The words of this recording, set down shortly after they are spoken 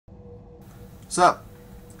What's up?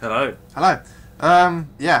 Hello. Hello.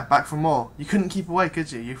 Yeah, back for more. You couldn't keep away, could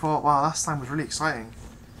you? You thought, wow, last time was really exciting.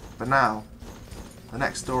 But now, the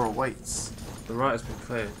next door awaits. The right has been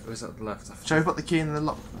cleared. Or is that the left? Shall we put the key in the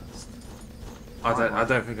lock first? I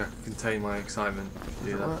don't think I can contain my excitement.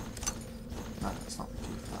 Do that. No, that's not the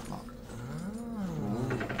key for that lock. Oh.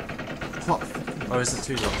 Plot. Oh, is there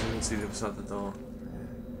two locks? I didn't see the other side of the door.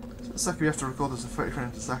 Yeah. So it's like we have to record this at 30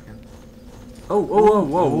 frames a second. Oh, whoa,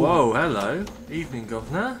 whoa, whoa, hello. Evening,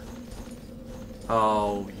 Governor.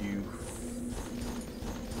 Oh, you...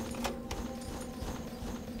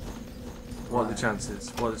 What are the chances?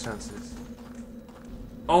 What are the chances?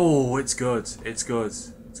 Oh, it's good. It's good.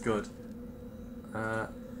 It's good. Oh,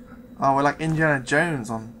 we're like Indiana Jones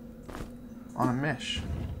on a mish.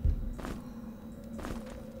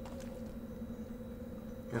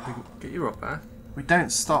 Get your up there. We don't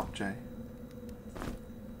stop, Jay.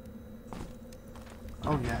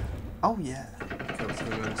 Oh yeah. Oh yeah. I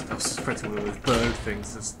was suspecting one of those bird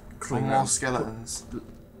things that's Or more skeletons.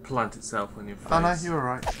 Plant itself on your face. Oh no, you were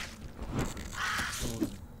right.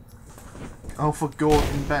 Oh, for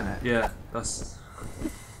Gordon Bennett? Yeah, that's...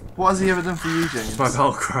 What has he ever done for you, James? It's my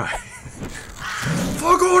battle cry.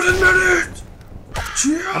 For Gordon Bennett!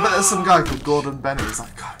 I bet there's some guy called Gordon Bennett who's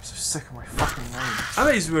like, God, I'm so sick of my fucking name. I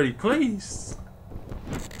bet he's really pleased.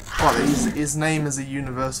 What, his name is a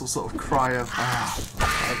universal sort of cry of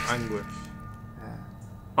Anguish. Yeah.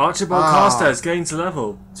 Archibald Carstairs gains a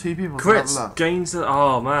level. 2 people to Crits level up. gains a...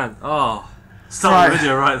 Oh, man. Oh. Start the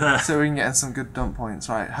video right there. So we can get in some good dump points.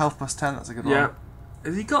 Right, health plus 10, that's a good one. Yeah.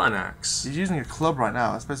 Has he got an axe? He's using a club right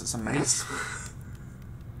now. I suppose it's a mace.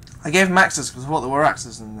 I gave him axes because I thought there were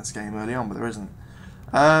axes in this game early on, but there isn't.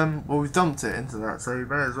 Well, we've dumped it into that, so we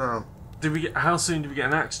may as well. Did we get? How soon did we get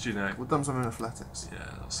an axe? Do you know? We'll dump some in athletics. Yeah,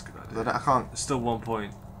 that's a good idea. I can't. It's still 1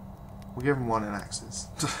 point. We'll give him 1 in axes.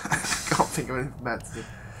 I can't think of anything better to do.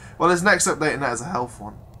 Well, his next update in that is a health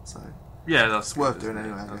one, so yeah, that's worth good, doing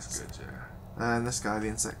anyway. I That's guess. good, yeah. And this guy, the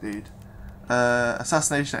insect dude.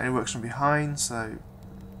 Assassination only works from behind, so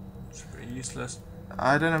It's pretty useless.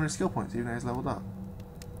 I don't have any skill points even though he's leveled up.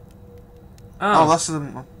 Oh, That's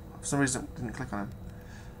for some reason it didn't click on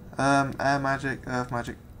him. Air magic, earth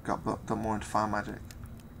magic, got done more into fire magic.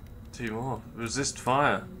 2 more. Resist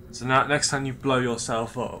fire. So now, next time you blow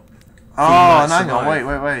yourself up. Oh, and hang on, wait.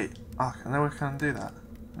 Oh, I know we can do that.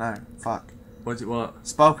 No, fuck. What do you want?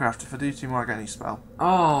 Spellcraft, if I do 2 more I get a new spell.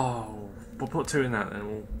 Oh, we'll put 2 in that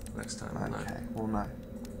then. Next time. Okay, we'll know.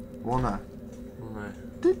 We'll know. We'll know.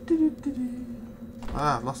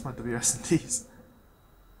 Ah, I've lost my WS&Ds.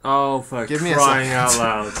 Oh, for Give me a crying second.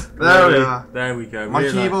 out loud. There we are. There we go. My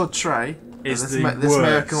keyboard tray is this the this may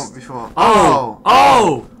have worst. come up before.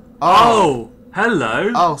 Oh!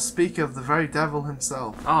 Hello! Oh, speak of the very devil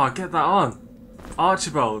himself. Oh, get that on.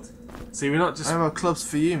 Archibald. See, we're not just No more clubs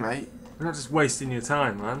for you, mate. we're not just wasting your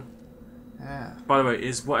time, man. Yeah. By the way,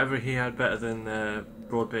 is whatever he had better than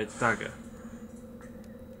Broadbeard's dagger?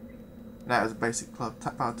 No, it was a basic club.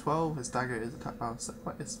 Attack power 12, his dagger is attack power 6.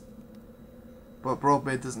 What is? But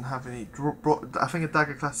Broadbeard doesn't have any. I think a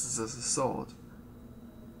dagger classes as a sword.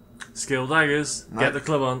 Skill daggers. No. Get the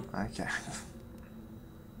club on. Okay.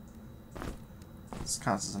 This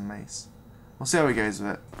counts as a mace. We'll see how he goes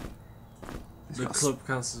with it. The club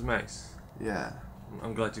counts as mace. Yeah.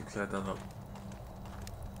 I'm glad you cleared that up.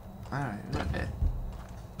 Alright.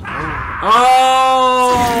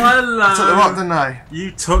 Oh, hello! I took the rock, didn't I?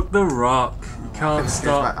 You took the rock. You can't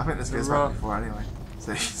stop. I think this goes back before anyway.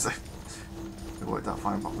 So it worked out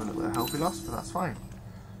fine, but a little bit of health we lost, but that's fine.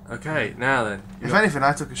 Okay, now then. If anything,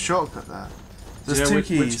 I took a shortcut there. Do There's you know 2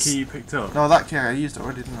 keys. Which key you picked up? No, that key I used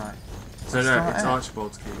already, didn't I? So no, it's not it.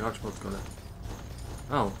 Archibald's key. Archibald's got it.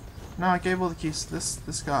 Oh. No, I gave all the keys to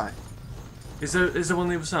this guy. Is there one on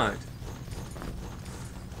the other side?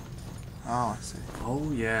 Oh, I see.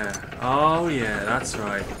 Oh yeah. Oh yeah, that's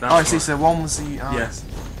right. That's Oh, I see, right. so one was the... Oh, Yes.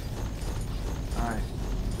 Alright.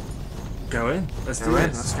 Go in. Let's Go do in,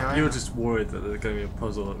 this. let's go in. You were just worried that there's going to be a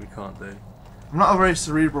puzzle that we can't do. I'm not a very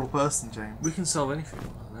cerebral person, James. We can solve anything.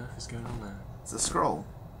 What on earth is going on there? It's a scroll.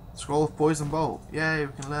 Scroll of Poison Bolt. Yay,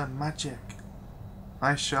 we can learn magic.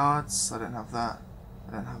 Nice shards. I don't have that.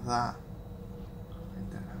 I don't have that. I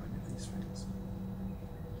don't have any of these things.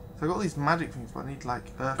 So I've got all these magic things, but I need like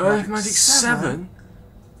Earth Magic 7?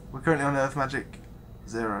 We're currently on Earth Magic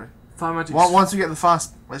 0. Fire Magic... Once we get the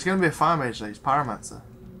fast... Well, it's going to be a Fire Mage though, he's Pyromancer.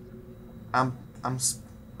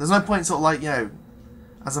 There's no point sort of like, you know,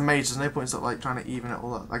 as a mage, there's no point sort of like trying to even it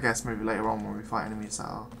all up. I guess maybe later on when we fight enemies that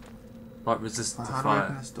are... Like resistant to How do I fire.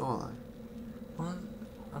 open this door though? What?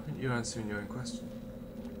 I think you're answering your own question.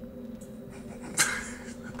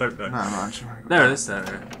 I don't know. No, I'm not answering. There it is,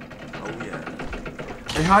 there. Oh yeah.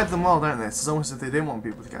 They hide them well, don't they? It's almost as if they didn't want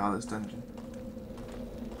people to get out of this dungeon.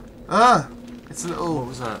 Ah! It's a little... What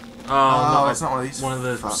was that? Oh, it's not one of these. One of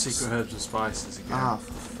the fucks. secret herbs and spices again. Ah,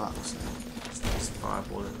 for fuck's sake. It's a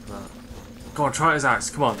fireball in for that. Go on, try his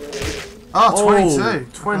axe, come on. Oh,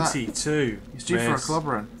 22! 22. He's due for a club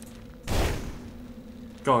run.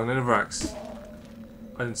 Go on, another axe.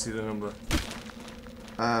 I didn't see the number.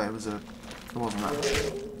 It was a... It wasn't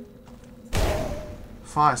that.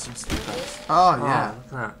 Fire seems to be best. Oh, yeah.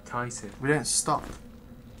 Look at that, kited. We don't stop.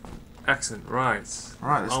 Excellent, right.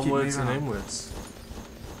 Right, let's onwards keep and moving on. inwards.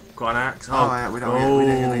 Got an axe. Oh, yeah, we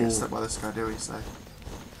don't get stuck by this guy, do we? So,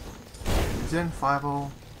 he's in,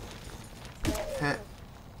 fireball, hit.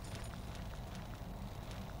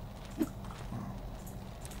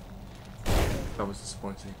 That was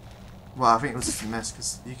disappointing. Well, I think it was just a miss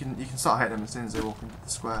because you can start hitting them as soon as they walk into the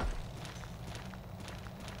square.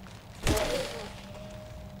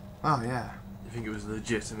 Oh yeah. You think it was a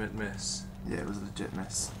legitimate miss? Yeah, it was a legit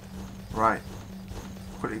miss. Right.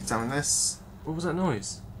 Quickly examine this. What was that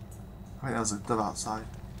noise? I think there was a dove outside.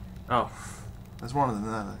 Oh. There's one of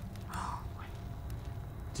them there though.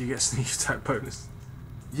 Do you get sneak attack bonus?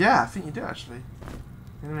 Yeah, I think you do actually.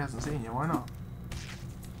 The enemy hasn't seen you, why not?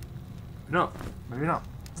 No. Maybe not.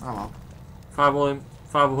 Oh well. Fireball him.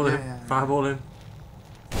 Fireball him. Yeah. Fireball him.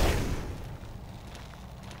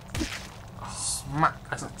 Smack.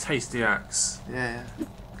 That's a tasty axe. Yeah.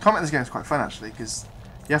 Combat in this game is quite fun actually because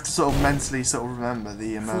you have to sort of mentally sort of remember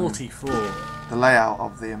the 44. the layout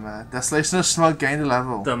of the Desolation of Smug gained a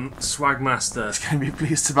level. The swag master. He's going to be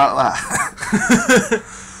pleased about that.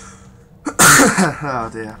 Oh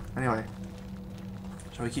dear. Anyway,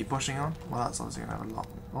 shall we keep pushing on? Well, that's obviously going to have a lock.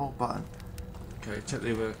 Oh, button. Okay, check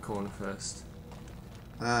the other corner first.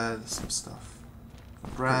 There's some stuff.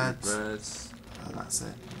 Bread. Breads. That's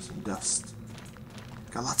it. Some dust.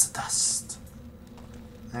 Got lots of dust.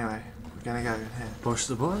 Anyway, we're going to go in here. Push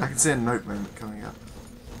the button. I can see a note moment coming up.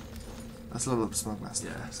 Let's level up Smug Master.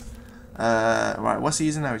 Yes. Right, what's he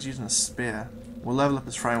using now? He's using a spear. We'll level up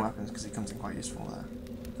his throwing weapons because he comes in quite useful there.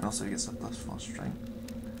 And also he gets a +4 strength.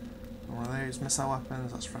 One of those missile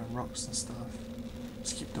weapons, that's throwing rocks and stuff.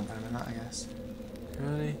 Just keep dumping him in that, I guess.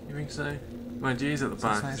 Really? You think so? My G's at the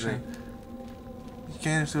back, isn't he? You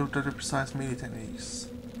can still do the precise melee techniques.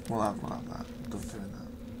 We'll have that. We'll do doing that.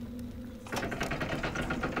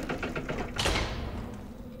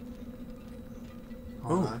 Oh,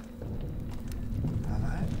 hello.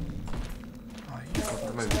 Hello. Oh, you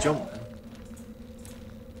got That made me jump then.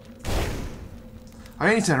 I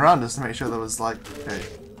only turned around just to make sure there was like, okay,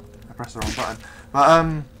 I pressed the wrong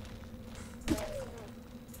button.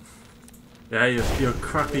 But yeah, your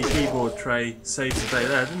crappy keyboard tray saved the day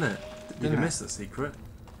there, didn't it? You Didn't missed the secret.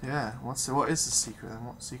 yeah, what is the secret then?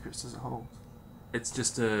 What secrets does it hold? It's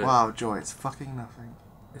just a. Wow, Joy, it's fucking nothing.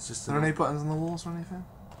 It's just Are there any buttons on the walls or anything?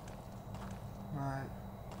 Right.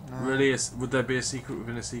 No. Really? Would there be a secret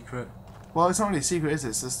within a secret? Well, it's not really a secret, is it?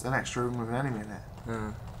 It's just an extra room with an enemy in it.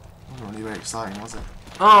 Yeah. Wasn't really very exciting, was it?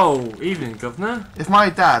 Oh, evening, Governor. If my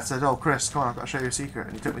dad said, "Oh, Chris, come on, I've got to show you a secret,"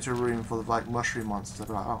 and he took me to a room full of like mushroom monsters, I'd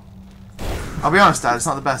be like, "Oh." I'll be honest, Dad, it's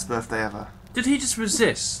not the best birthday ever. Did he just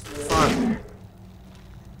resist fire?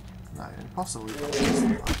 No, impossible.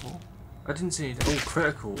 I didn't see anything. Oh,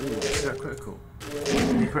 critical. Oh, is that critical?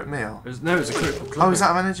 You crit meal? No, it was a critical club. Oh, is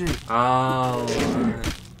that of energy? Oh,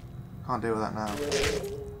 right. Can't deal with that now.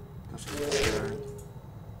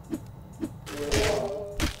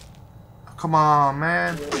 Oh, come on,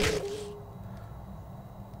 man.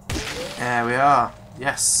 There we are.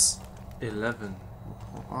 Yes. 11.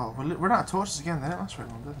 Oh, we're out of torches again. They don't last very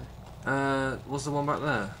long, do they? What's the one back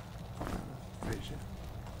there?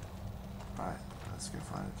 Right, let's go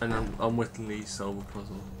find it. An unwittingly solve a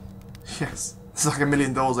puzzle. Yes. It's like a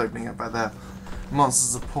million doors opening up back there.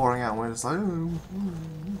 Monsters are pouring out and we're just like,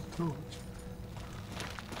 torch.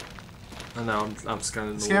 I know, I'm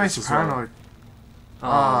scanning the This game makes you paranoid.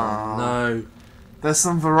 Oh, no. There's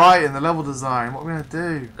some variety in the level design. What are we going to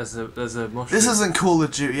do? There's a mushroom. This isn't Call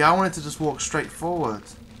of Duty. I wanted to just walk straight forward.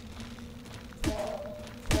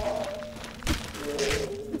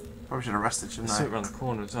 Probably should have rested, shouldn't It's I? right around the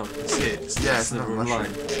corner as well. You can see it. Yeah, it's another line.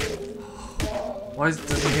 mushroom. Why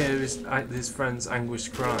doesn't he hear his friend's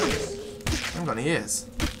anguished cries? I haven't got any ears.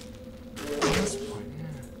 Oh, that's the point,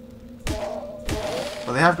 yeah.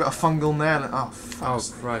 But they have got a fungal nail. Oh, fuck. Oh,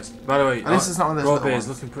 Christ. By the way, At least it's not one of those Rob little here ones. is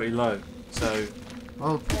looking pretty low, so...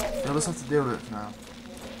 Well, you'll just have to deal with it for now.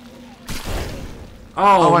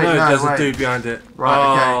 Oh, wait, no, no, there's wait. a dude behind it.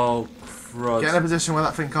 Right, oh, crud. Get in a position where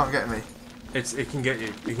that thing can't get me. It can get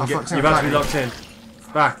you. You Oh, can get. You're about to be locked in.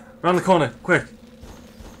 Back. Round the corner. Quick.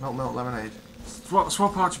 Milk, lemonade.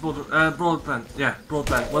 Swap Archibald. Broadbent. Yeah,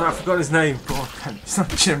 Broadbent. Well, I've forgotten his name. Broadbent. It's not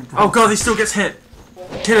Jim Broadbent. Oh god, he still gets hit.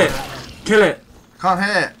 Kill it. Kill it. Can't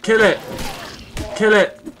hit it. Kill it. Kill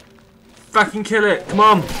it. Fucking kill it. Come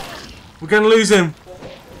on. We're going to lose him.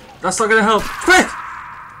 That's not going to help. Quick!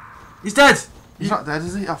 He's dead. He's not dead,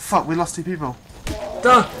 is he? Oh fuck, we lost 2 people.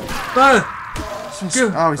 Duh. No.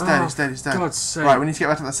 Oh, he's dead, he's dead, he's dead. God's sake. Right, we need to get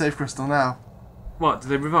back to that save crystal now. What, did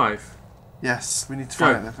they revive? Yes, we need to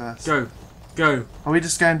find it there first. Go. Go. Are we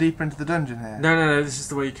just going deeper into the dungeon here? No, no, no, this is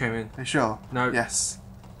the way you came in. Are you sure? No. Yes.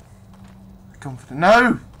 Confident.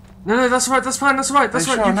 No! No, no, that's right, that's fine, that's right, that's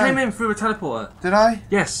Are you right. sure? You No. came in through a teleporter. Did I?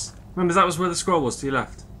 Yes. Remember, that was where the scroll was to your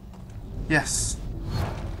left. Yes.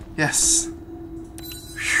 Yes.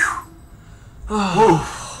 Whoa.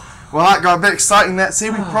 Well, that got a bit exciting there. See,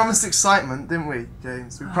 we promised excitement, didn't we,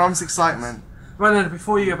 James? We promised excitement. Right, no,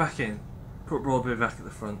 before you go back in, put Broadbeard back at the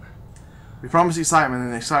front. We promised excitement,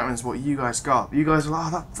 and the excitement is what you guys got. You guys were like,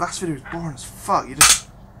 oh, that last video was boring as fuck. You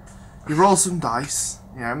roll some dice.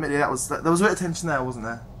 Yeah, admittedly, there was a bit of tension there, wasn't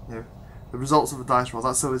there? Yeah. The results of the dice roll,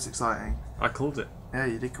 that's still is exciting. I called it. Yeah,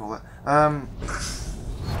 you did call it. But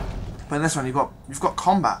in this one, you've got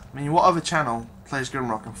combat. I mean, what other channel plays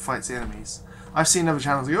Grimrock and fights the enemies? I've seen other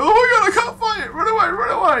channels go, oh my god, I can't fight it! Run away, run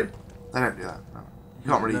away! They don't do that. No. You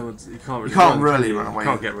can't really. You can't really run away. You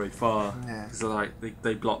can't get very far. Yeah. Because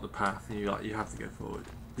they block the path, and you have to go forward.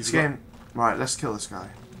 This game. Right, let's kill this guy.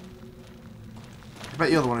 I bet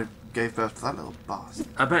you're the one who gave birth to that little bastard.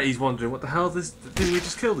 I bet he's wondering what the hell didn't we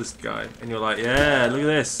just kill this guy? And you're like, yeah, look at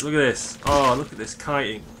this, look at this. Oh, look at this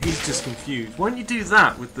kiting. He's just confused. Why don't you do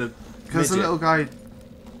that with the? Because the little guy.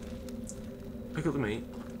 Pick up the meat.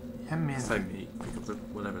 Yeah, Say meat. Pick up the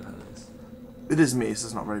whatever the hell it is. It is meat. So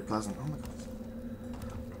it's not very pleasant. Oh my god.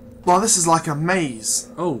 Well, this is like a maze.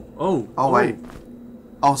 Oh wait.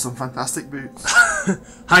 Oh, some fantastic boots.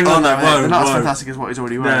 Hang on, no, whoa, they're not as whoa. fantastic as what he's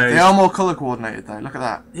already wearing. No, they are more colour coordinated though. Look at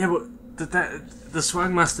that. Yeah, but the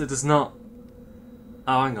Swag Master does not.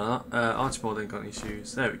 Oh, hang on. Archibald ain't got any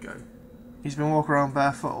shoes. There we go. He's been walking around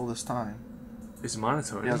barefoot all this time. He's a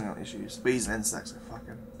Minotaur. He hasn't got any shoes, but he's an insect, so fuck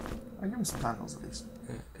him. I'll give him some sandals at least.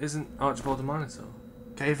 Yeah. Isn't Archibald a Minotaur?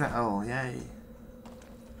 Cavenet. Oh, yay.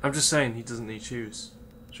 I'm just saying he doesn't need shoes.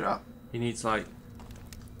 Shut up. He needs like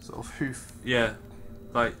Sort of hoof. yeah,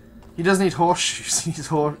 like He does need horseshoes. He needs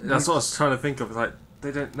that's what I was trying to think of. Like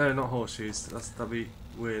they don't. No, not horseshoes. That'd be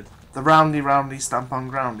weird. The roundy stamp on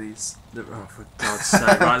groundies. Oh, for God's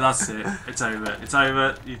sake! Right, that's it. It's over. It's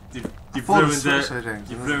over. You've ruined it.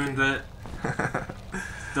 You've ruined it.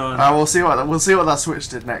 Done. We'll see what that switch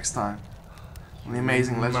did next time. On the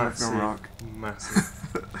amazing Legend of Grimrock.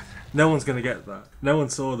 Massive. No one's gonna get that. No one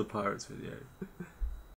saw the Pirates video.